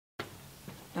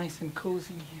Nice and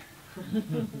cozy here.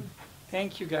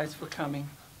 Thank you guys for coming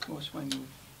to watch my movie.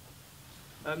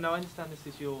 Now I understand this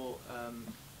is your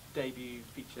debut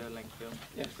feature-length film.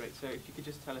 Yes. That's great. So if you could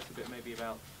just tell us a bit maybe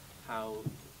about how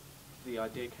the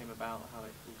idea came about, how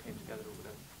it all came together or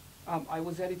whatever. I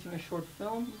was editing a short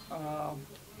film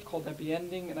called Happy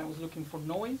Ending, and I was looking for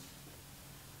noise.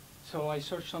 So I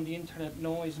searched on the internet,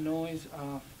 noise,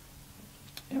 and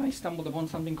I stumbled upon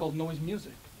something called noise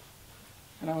music.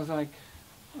 And I was like,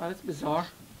 oh, that's bizarre.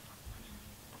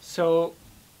 So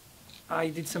I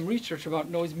did some research about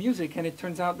noise music, and it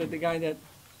turns out that the guy that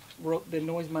wrote the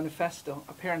Noise Manifesto,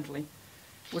 apparently,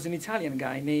 was an Italian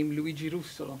guy named Luigi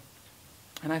Russolo.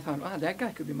 And I thought, wow, that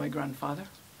guy could be my grandfather.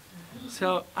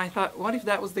 So I thought, what if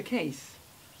that was the case?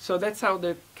 So that's how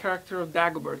the character of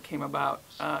Dagobert came about.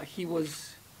 He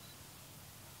was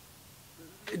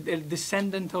a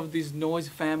descendant of this noise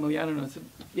family, I don't know. So,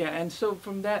 yeah, and so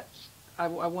from that, I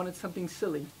wanted something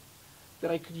silly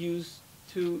that I could use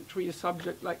to treat a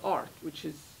subject like art, which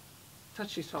is a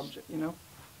touchy subject, you know?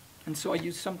 And so I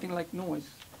used something like noise,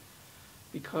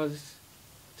 because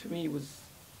to me it was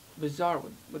bizarre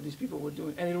what these people were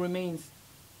doing. And it remains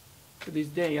to this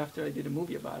day after I did a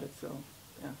movie about it, so,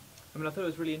 yeah. I mean, I thought it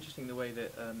was really interesting the way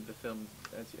that the film,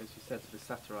 as you said, sort of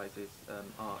satirises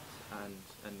art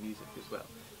and music as well.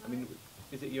 I mean,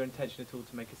 is it your intention at all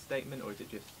to make a statement, or is it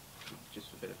just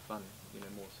a bit of fun, you know,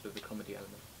 more sort of the comedy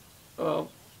element?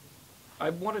 I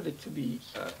wanted it to be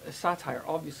a satire,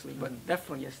 obviously, but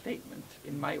definitely a statement,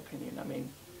 in my opinion. I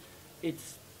mean,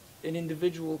 it's an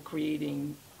individual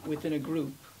creating within a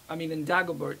group. I mean, and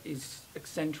Dagobert is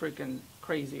eccentric and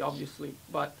crazy, obviously,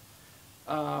 but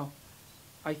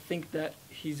I think that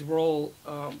his role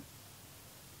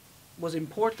was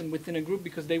important within a group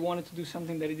because they wanted to do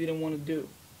something that he didn't want to do.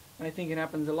 And I think it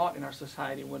happens a lot in our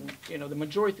society when, you know, the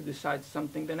majority decides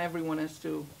something, then everyone has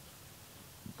to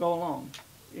go along,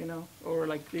 you know, or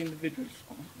like the individuals.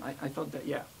 I thought that,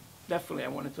 yeah, definitely I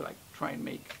wanted to like try and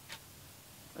make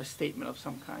a statement of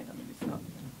some kind. I mean, it's not.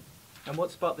 And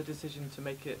what sparked the decision to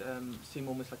make it seem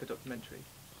almost like a documentary?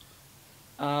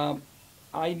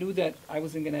 I knew that I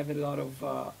wasn't going to have a lot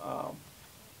of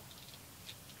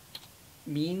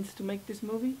means to make this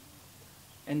movie,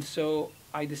 and so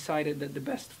I decided that the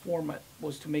best format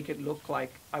was to make it look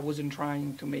like I wasn't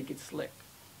trying to make it slick.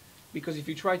 Because if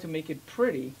you try to make it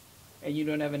pretty, and you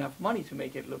don't have enough money to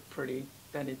make it look pretty,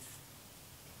 then it's,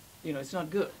 you know, it's not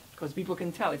good. Because people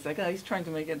can tell, it's like, oh, he's trying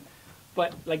to make it,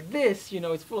 but like this, you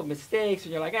know, it's full of mistakes,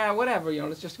 and you're like, ah, whatever, you know,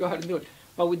 let's just go ahead and do it.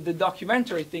 But with the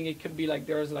documentary thing, it could be like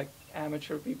there's like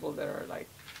amateur people that are like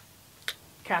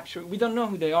captured. We don't know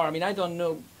who they are. I mean, I don't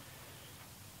know.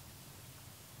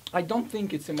 I don't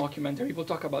think it's a mockumentary. People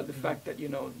talk about the fact that, you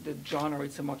know, the genre,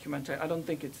 it's a mockumentary. I don't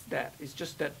think it's that. It's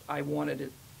just that I wanted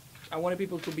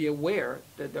people to be aware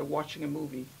that they're watching a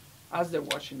movie as they're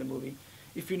watching the movie.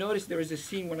 If you notice, there is a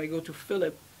scene when I go to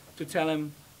Philip to tell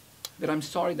him that I'm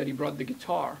sorry that he brought the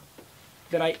guitar,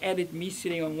 that I edit me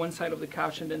sitting on one side of the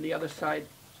couch and then the other side,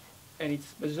 and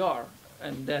it's bizarre.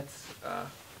 And that's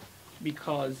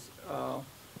because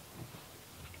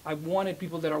I wanted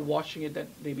people that are watching it, that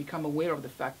they become aware of the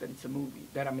fact that it's a movie,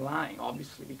 that I'm lying,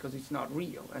 obviously, because it's not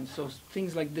real. And so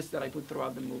things like this that I put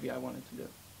throughout the movie, I wanted to do.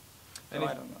 So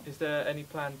I don't know. Is there any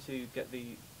plan to get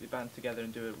the band together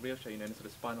and do a real show, you know, in a sort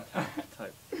of Spinal Tap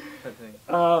type thing?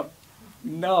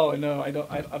 No,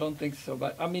 I don't think so.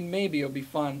 But I mean, maybe it'll be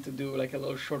fun to do like a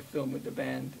little short film with the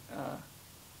band.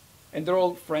 And they're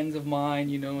all friends of mine,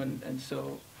 you know, and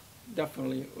so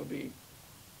definitely it will be.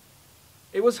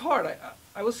 It was hard.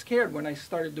 I was scared when I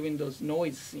started doing those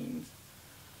noise scenes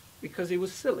because it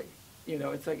was silly. You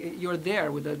know, it's like you're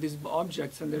there with these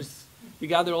objects, and you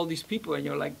gather all these people, and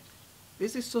you're like,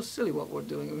 this is so silly what we're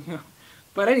doing.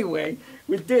 But anyway,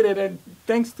 we did it, and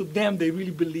thanks to them, they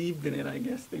really believed in it, I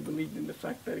guess. They believed in the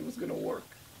fact that it was going to work.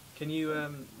 Can you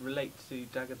relate to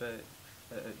Dagobert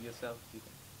yourself, do you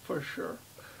think? For sure.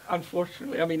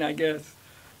 Unfortunately. I mean, I guess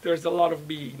there's a lot of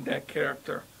me in that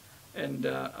character. And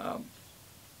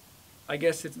I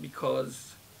guess it's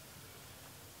because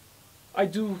I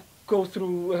do go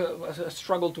through a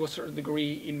struggle to a certain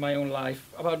degree in my own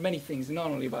life about many things, not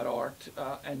only about art.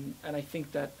 And I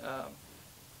think that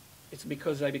it's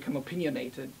because I become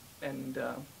opinionated, and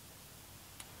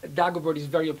Dagobert is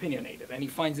very opinionated, and he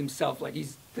finds himself like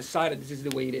he's decided this is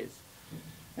the way it is.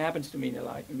 It happens to me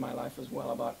in my life as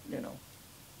well about, you know,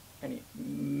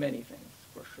 many things,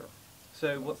 for sure.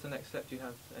 So what's the next step? Do you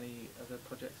have any other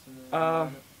projects in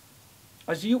the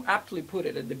As you aptly put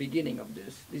it at the beginning of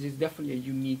this is definitely a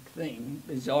unique thing,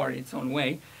 bizarre in its own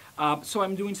way. So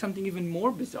I'm doing something even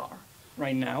more bizarre.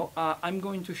 right now. I'm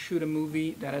going to shoot a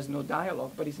movie that has no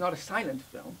dialogue, but it's not a silent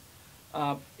film.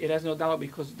 It has no dialogue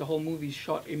because the whole movie is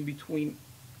shot in between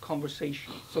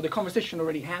conversations. So the conversation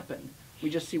already happened. We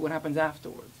just see what happens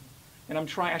afterwards. And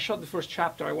I shot the first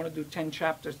chapter. I want to do 10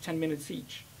 chapters, 10 minutes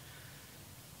each.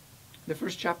 The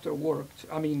first chapter worked.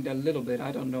 I mean, a little bit.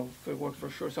 I don't know if it worked for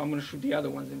sure. So I'm going to shoot the other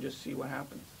ones and just see what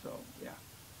happens. So, yeah.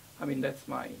 I mean, that's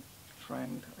my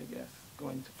trend, I guess.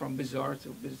 Going from bizarre to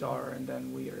bizarre and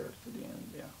then weirder to the end,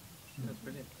 yeah. That's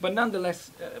brilliant. But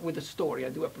nonetheless, with the story, I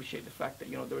do appreciate the fact that,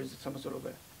 you know, there is some sort of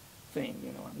a thing,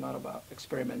 you know. I'm not about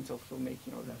experimental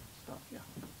filmmaking or that stuff, yeah.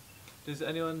 Does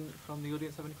anyone from the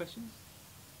audience have any questions?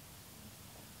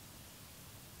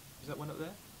 Is that one up there?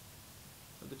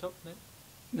 At the top? No?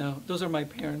 No, those are my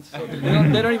parents. So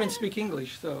they don't even speak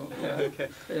English, so yeah, Okay.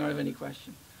 they don't have any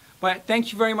question. But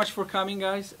thank you very much for coming,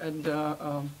 guys, and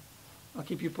I'll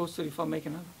keep you posted if I'll make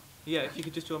another. Yeah, if you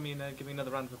could just join me in giving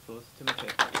another round of applause to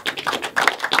Matias.